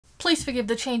Please forgive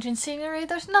the change in scenery.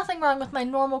 There's nothing wrong with my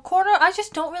normal corner. I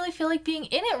just don't really feel like being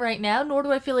in it right now, nor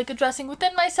do I feel like addressing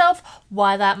within myself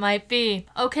why that might be.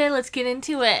 Okay, let's get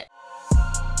into it.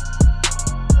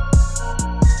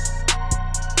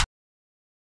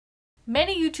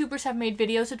 Many YouTubers have made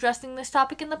videos addressing this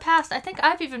topic in the past. I think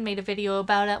I've even made a video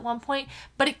about it at one point,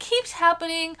 but it keeps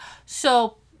happening,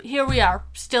 so here we are,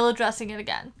 still addressing it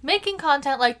again. Making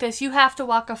content like this, you have to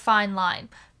walk a fine line.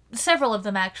 Several of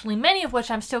them actually, many of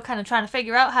which I'm still kind of trying to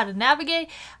figure out how to navigate,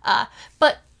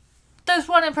 but there's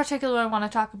one in particular I want to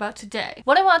talk about today.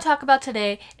 What I want to talk about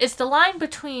today is the line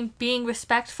between being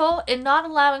respectful and not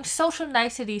allowing social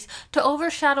niceties to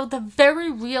overshadow the very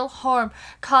real harm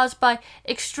caused by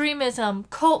extremism,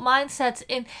 cult mindsets,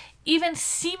 and even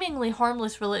seemingly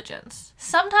harmless religions.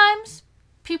 Sometimes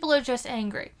people are just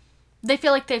angry. They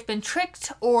feel like they've been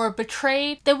tricked or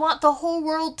betrayed. They want the whole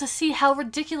world to see how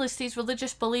ridiculous these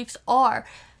religious beliefs are.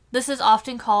 This is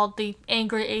often called the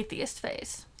angry atheist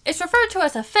phase. It's referred to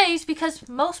as a phase because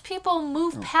most people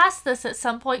move past this at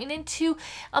some point and into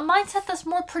a mindset that's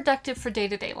more productive for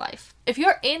day-to-day life. If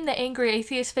you're in the angry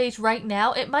atheist phase right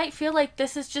now, it might feel like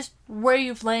this is just where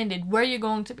you've landed, where you're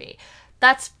going to be.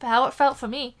 That's how it felt for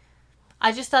me.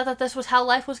 I just thought that this was how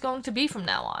life was going to be from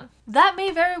now on. That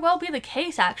may very well be the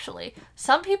case, actually.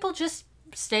 Some people just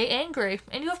stay angry,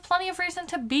 and you have plenty of reason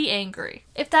to be angry.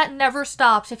 If that never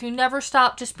stops, if you never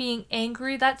stop just being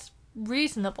angry, that's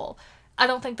reasonable. I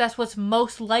don't think that's what's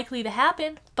most likely to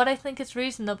happen, but I think it's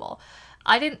reasonable.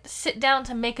 I didn't sit down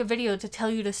to make a video to tell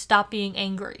you to stop being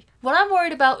angry. What I'm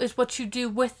worried about is what you do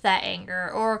with that anger,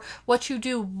 or what you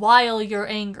do while you're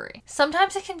angry.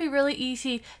 Sometimes it can be really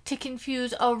easy to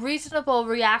confuse a reasonable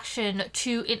reaction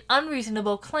to an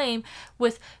unreasonable claim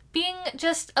with being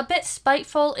just a bit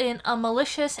spiteful in a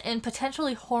malicious and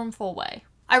potentially harmful way.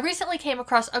 I recently came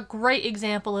across a great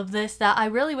example of this that I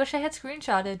really wish I had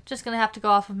screenshotted. Just gonna have to go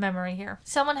off of memory here.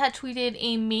 Someone had tweeted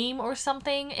a meme or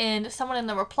something, and someone in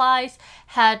the replies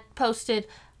had posted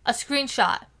a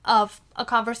screenshot of a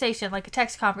conversation, like a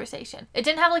text conversation. It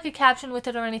didn't have like a caption with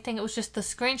it or anything, it was just the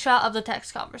screenshot of the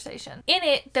text conversation. In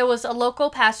it, there was a local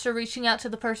pastor reaching out to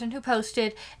the person who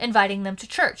posted, inviting them to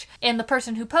church. And the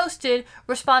person who posted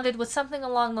responded with something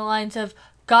along the lines of,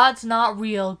 "God's not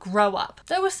real, grow up."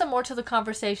 There was some more to the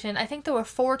conversation. I think there were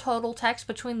 4 total texts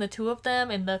between the two of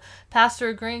them, and the pastor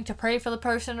agreeing to pray for the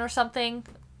person or something.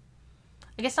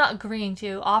 I guess not agreeing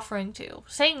to, offering to,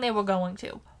 saying they were going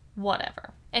to,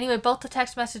 whatever. Anyway, both the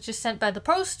text messages sent by the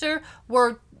poster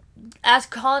were as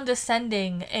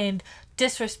condescending and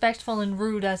disrespectful and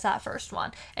rude as that first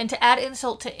one. And to add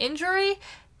insult to injury,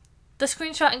 the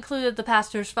screenshot included the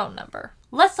pastor's phone number.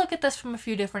 Let's look at this from a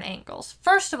few different angles.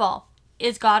 First of all,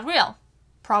 is God real?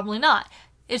 Probably not.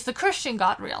 Is the Christian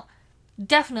God real?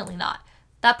 Definitely not.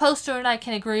 That poster and I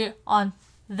can agree on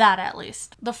that at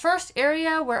least. The first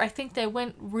area where I think they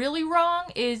went really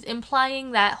wrong is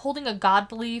implying that holding a God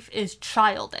belief is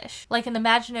childish, like an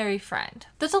imaginary friend.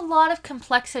 There's a lot of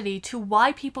complexity to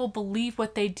why people believe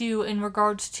what they do in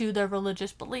regards to their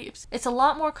religious beliefs. It's a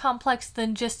lot more complex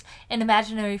than just an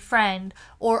imaginary friend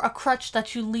or a crutch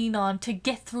that you lean on to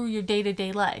get through your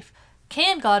day-to-day life.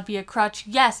 Can God be a crutch?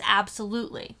 Yes,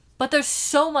 absolutely. But there's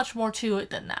so much more to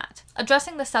it than that.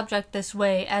 Addressing the subject this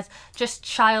way as just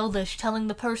childish, telling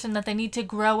the person that they need to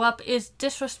grow up, is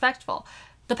disrespectful.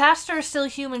 The pastor is still a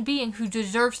human being who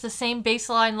deserves the same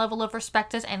baseline level of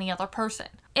respect as any other person.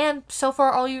 And so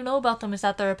far all you know about them is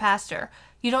that they're a pastor.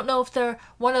 You don't know if they're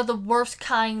one of the worst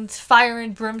kinds, fire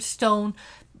and brimstone,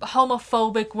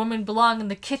 homophobic, women belong in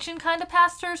the kitchen kind of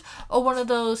pastors, or one of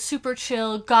those super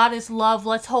chill, God is love,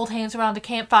 let's hold hands around a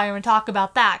campfire and talk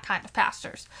about that kind of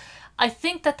pastors. I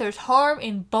think that there's harm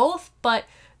in both, but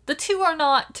the two are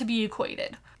not to be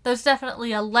equated. There's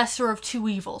definitely a lesser of two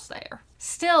evils there.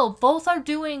 Still, both are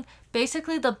doing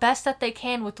basically the best that they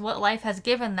can with what life has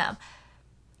given them.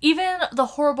 Even the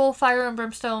horrible fire and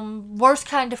brimstone, worst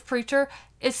kind of preacher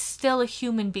is still a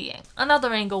human being.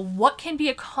 Another angle, what can be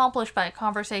accomplished by a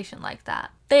conversation like that?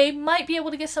 They might be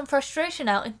able to get some frustration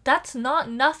out, and that's not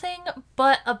nothing,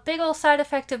 but a big old side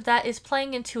effect of that is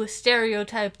playing into a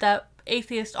stereotype that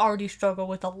atheists already struggle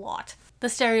with a lot. The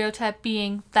stereotype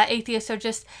being that atheists are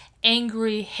just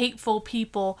angry, hateful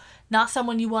people, not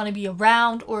someone you want to be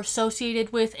around or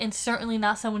associated with, and certainly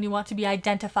not someone you want to be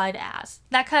identified as.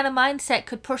 That kind of mindset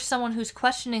could push someone who's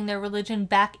questioning their religion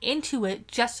back into it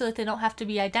just so that they don't have to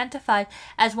be identified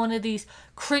as one of these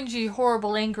cringy,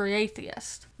 horrible, angry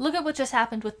atheists. Look at what just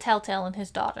happened with Telltale and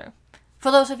his daughter.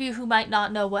 For those of you who might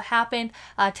not know what happened,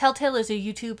 Telltale is a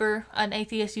YouTuber, an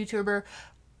atheist YouTuber,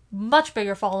 much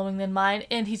bigger following than mine,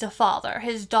 and he's a father.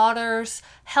 His daughter's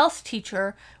health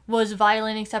teacher was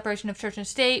violating separation of church and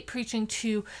state, preaching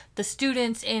to the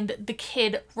students, and the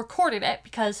kid recorded it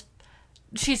because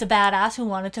she's a badass who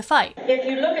wanted to fight. If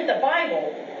you look at the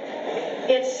Bible,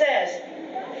 it says,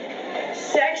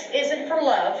 sex isn't for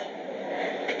love,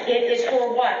 it is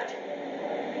for what?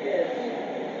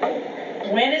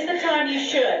 When is the time you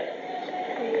should?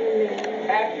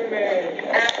 After marriage.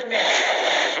 After marriage.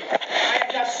 I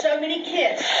have got so many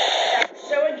kids that were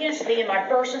so against me in my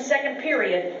first and second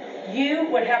period, you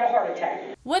would have a heart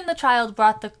attack. When the child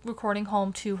brought the recording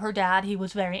home to her dad, he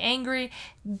was very angry,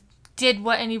 did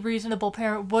what any reasonable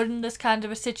parent would in this kind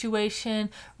of a situation,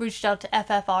 reached out to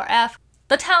FFRF.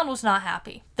 The town was not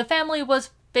happy. The family was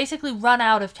basically run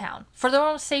out of town. For their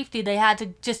own safety, they had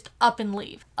to just up and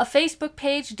leave. A Facebook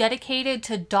page dedicated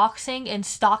to doxing and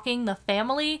stalking the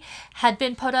family had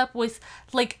been put up with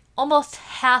like almost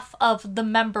half of the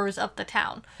members of the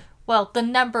town. Well, the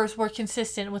numbers were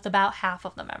consistent with about half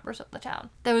of the members of the town.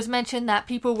 There was mention that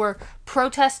people were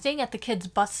protesting at the kid's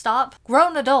bus stop.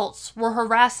 Grown adults were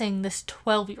harassing this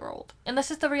 12-year-old. And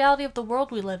this is the reality of the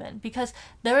world we live in, because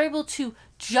they're able to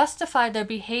justify their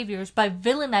behaviors by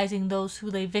villainizing those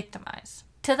who they victimize.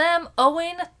 To them,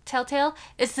 Owen, Telltale,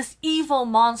 is this evil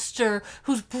monster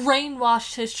who's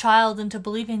brainwashed his child into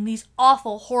believing these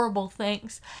awful, horrible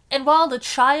things. And while the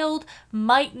child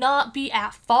might not be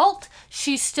at fault,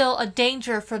 she's still a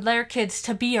danger for their kids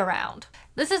to be around.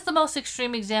 This is the most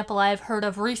extreme example I have heard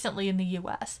of recently in the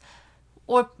US.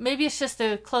 Or maybe it's just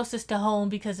the closest to home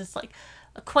because it's like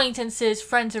acquaintances,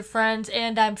 friends of friends,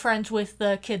 and I'm friends with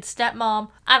the kid's stepmom.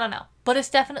 I don't know. But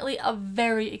it's definitely a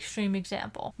very extreme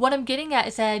example. What I'm getting at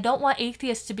is that I don't want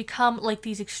atheists to become like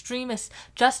these extremists,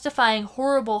 justifying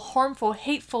horrible, harmful,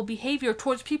 hateful behavior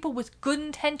towards people with good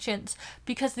intentions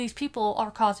because these people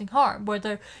are causing harm,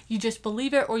 whether you just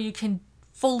believe it or you can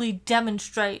fully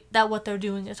demonstrate that what they're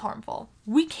doing is harmful.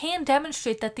 We can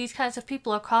demonstrate that these kinds of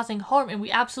people are causing harm, and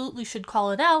we absolutely should call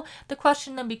it out. The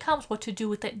question then becomes what to do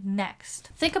with it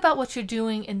next. Think about what you're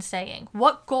doing and saying.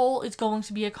 What goal is going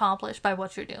to be accomplished by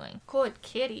what you're doing? Good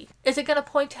kitty. Is it going to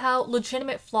point out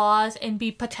legitimate flaws and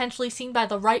be potentially seen by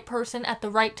the right person at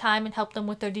the right time and help them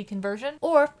with their deconversion?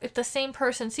 Or if the same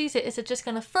person sees it, is it just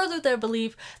going to further their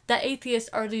belief that atheists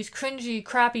are these cringy,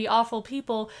 crappy, awful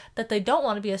people that they don't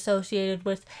want to be associated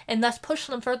with, and thus push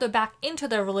them further back into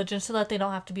their religion so that they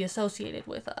don't have to be associated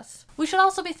with us? We should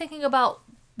also be thinking about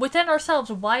within ourselves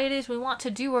why it is we want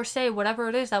to do or say whatever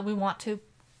it is that we want to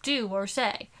do or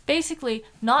say. Basically,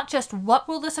 not just what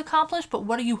will this accomplish, but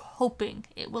what are you hoping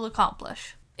it will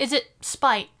accomplish? Is it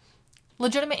spite?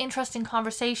 Legitimate interest in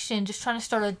conversation, just trying to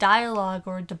start a dialogue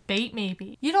or a debate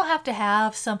maybe? You don't have to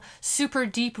have some super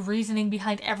deep reasoning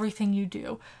behind everything you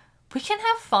do. We can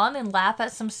have fun and laugh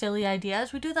at some silly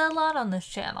ideas. We do that a lot on this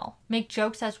channel. Make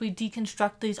jokes as we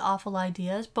deconstruct these awful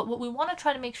ideas, but what we want to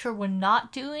try to make sure we're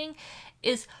not doing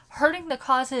is hurting the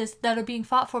causes that are being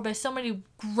fought for by so many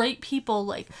great people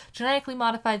like Genetically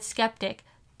Modified Skeptic,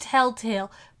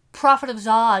 Telltale, Prophet of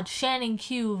Zod, Shannon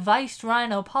Q, Vice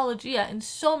Rhino, Apologia, and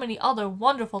so many other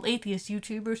wonderful atheist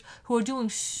YouTubers who are doing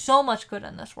so much good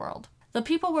in this world. The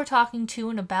people we're talking to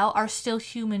and about are still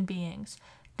human beings.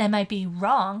 They might be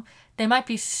wrong. They might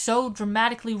be so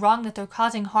dramatically wrong that they're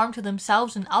causing harm to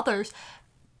themselves and others,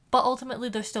 but ultimately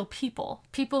they're still people.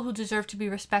 People who deserve to be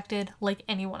respected like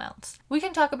anyone else. We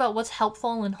can talk about what's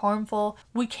helpful and harmful.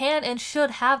 We can and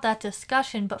should have that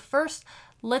discussion, but first,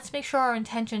 let's make sure our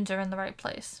intentions are in the right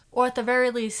place. Or at the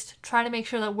very least, try to make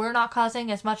sure that we're not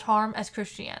causing as much harm as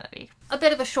Christianity. A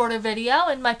bit of a shorter video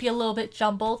and might be a little bit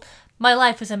jumbled. My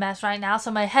life is a mess right now,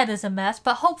 so my head is a mess,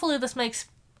 but hopefully this makes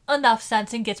enough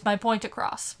sense and gets my point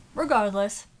across.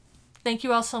 Regardless, thank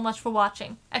you all so much for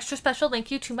watching. Extra special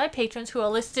thank you to my patrons who are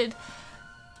listed,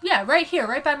 right here,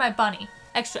 right by my bunny.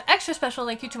 Extra special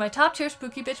thank you to my top tier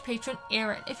spooky bitch patron,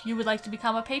 Aaron. If you would like to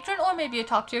become a patron or maybe a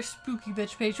top tier spooky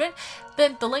bitch patron,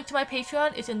 then the link to my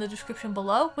Patreon is in the description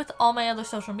below with all my other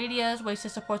social medias, ways to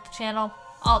support the channel,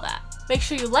 all that. Make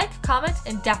sure you like, comment,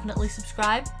 and definitely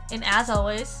subscribe. And as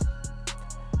always,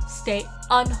 stay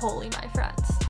unholy, my friends.